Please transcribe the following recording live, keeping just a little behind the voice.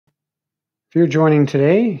If you're joining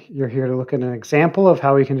today, you're here to look at an example of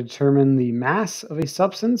how we can determine the mass of a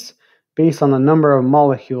substance based on the number of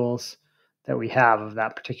molecules that we have of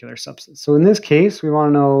that particular substance. So in this case, we want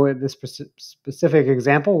to know in this specific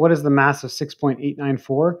example, what is the mass of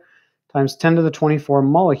 6.894 times 10 to the 24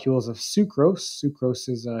 molecules of sucrose. Sucrose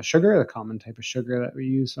is a sugar, the common type of sugar that we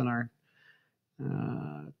use on our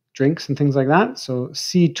drinks and things like that. So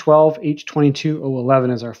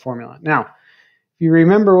C12H22O11 is our formula. Now, if you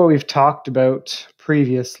remember what we've talked about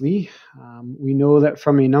previously, we know that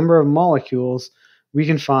from a number of molecules, we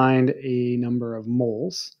can find a number of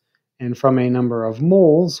moles. And from a number of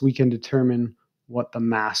moles, we can determine what the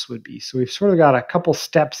mass would be. So we've sort of got a couple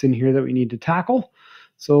steps in here that we need to tackle.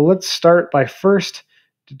 So let's start by first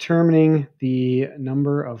determining the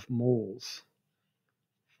number of moles.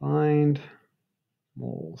 Find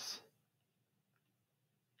moles.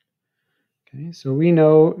 Okay, so we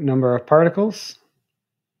know number of particles.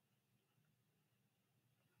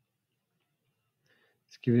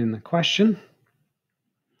 It's given in the question.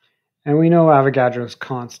 And we know Avogadro's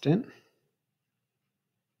constant.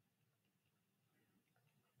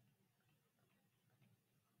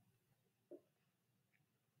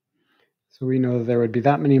 So we know there would be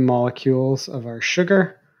that many molecules of our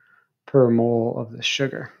sugar per mole of the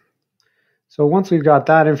sugar. So once we've got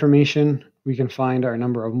that information, we can find our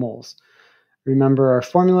number of moles. Remember, our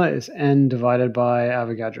formula is N divided by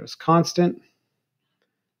Avogadro's constant.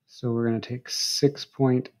 So we're going to take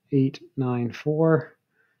 6.894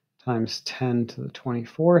 times 10 to the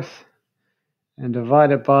 24th and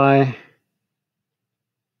divide it by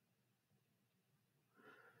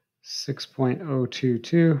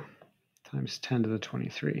 6.022 times 10 to the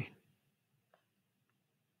 23.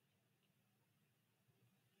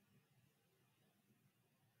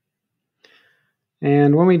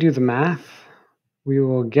 And when we do the math, we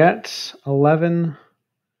will get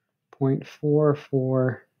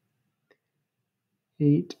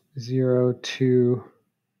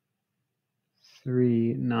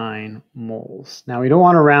 11.4480239 moles. Now we don't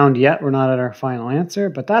want to round yet, we're not at our final answer,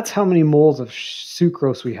 but that's how many moles of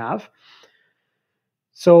sucrose we have.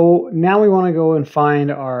 So now we want to go and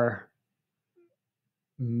find our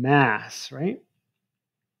mass, right?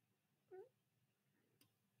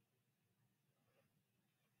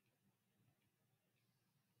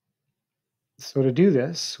 So to do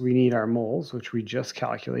this, we need our moles, which we just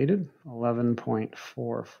calculated,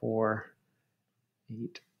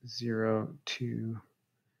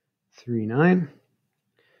 11.4480239.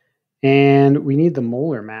 And we need the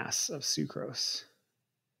molar mass of sucrose.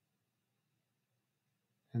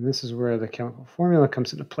 And this is where the chemical formula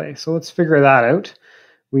comes into play. So let's figure that out.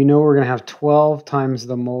 We know we're going to have 12 times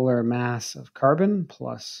the molar mass of carbon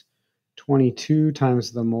plus 22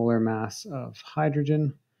 times the molar mass of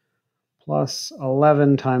hydrogen plus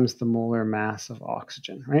 11 times the molar mass of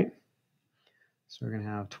oxygen, right? So we're going to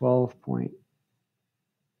have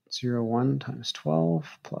 12.01 times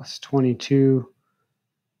 12 plus 22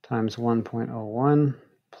 times 1.01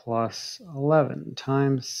 plus 11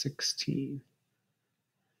 times 16.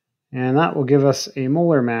 And that will give us a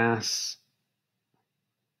molar mass,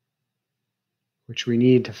 which we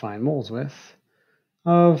need to find moles with,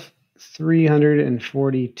 of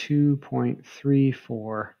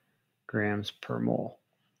 342.34 grams per mole.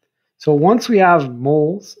 So once we have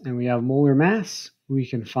moles and we have molar mass, we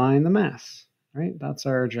can find the mass, right? That's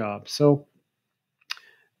our job. So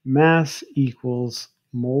mass equals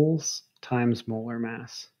moles times molar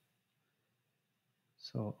mass.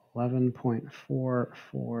 So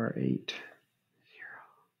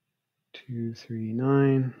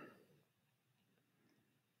 11.448239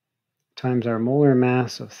 times our molar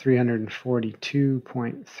mass of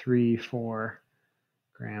 342.34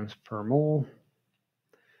 grams per mole.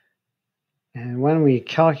 And when we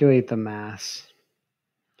calculate the mass,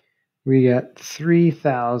 we get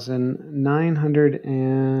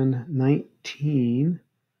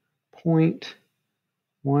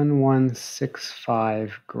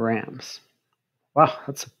 3,919.1165 grams. Wow,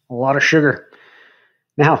 that's a lot of sugar.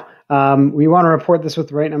 Now, we want to report this with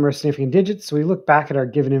the right number of significant digits. So we look back at our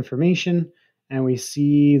given information and we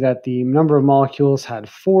see that the number of molecules had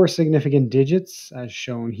 4 significant digits as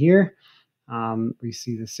shown here. We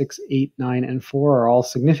see the 6, 8, 9, and 4 are all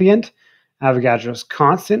significant. Avogadro's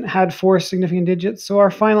constant had 4 significant digits, so our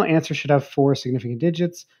final answer should have 4 significant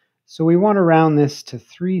digits. So we want to round this to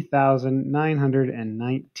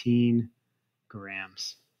 3,919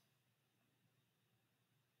 grams.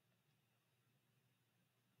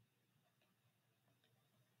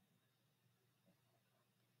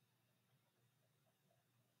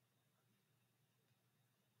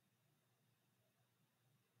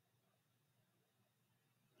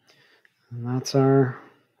 And that's our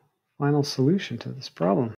final solution to this problem.